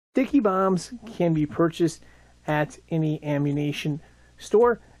Sticky bombs can be purchased at any ammunition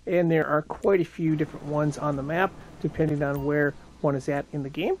store, and there are quite a few different ones on the map, depending on where one is at in the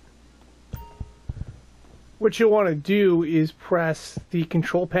game. What you'll want to do is press the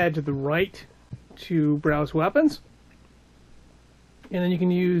control pad to the right to browse weapons, and then you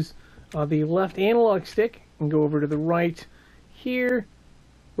can use the left analog stick and go over to the right here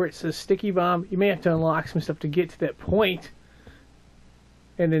where it says sticky bomb. You may have to unlock some stuff to get to that point,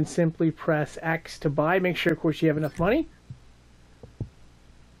 and then simply press X to buy. Make sure, of course, you have enough money.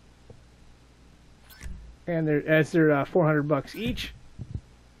 And they're 400 bucks each.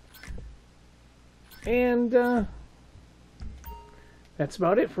 And that's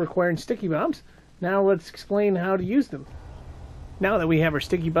about it for acquiring sticky bombs. Now let's explain how to use them. Now that we have our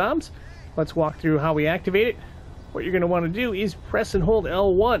sticky bombs, let's walk through how we activate it. What you're going to want to do is press and hold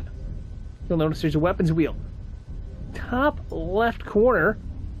L1. You'll notice there's a weapons wheel. Top left corner,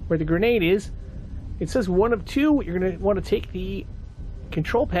 where the grenade is, it says 1 of 2. You're going to want to take the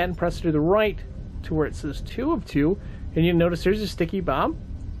control pad and press it to the right to where it says 2 of 2, and you'll notice there's a sticky bomb.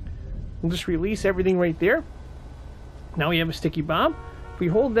 We'll just release everything right there. Now we have a sticky bomb. If we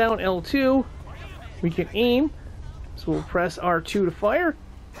hold down L2, we can aim. So we'll press R2 to fire.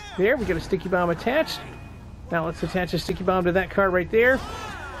 There, we got a sticky bomb attached. Now let's attach a sticky bomb to that card right there.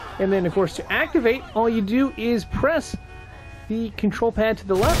 And then, of course, to activate, all you do is press the control pad to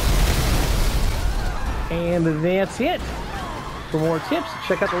the left. And that's it. For more tips,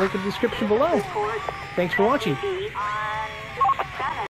 check out the link in the description below. Thanks for watching.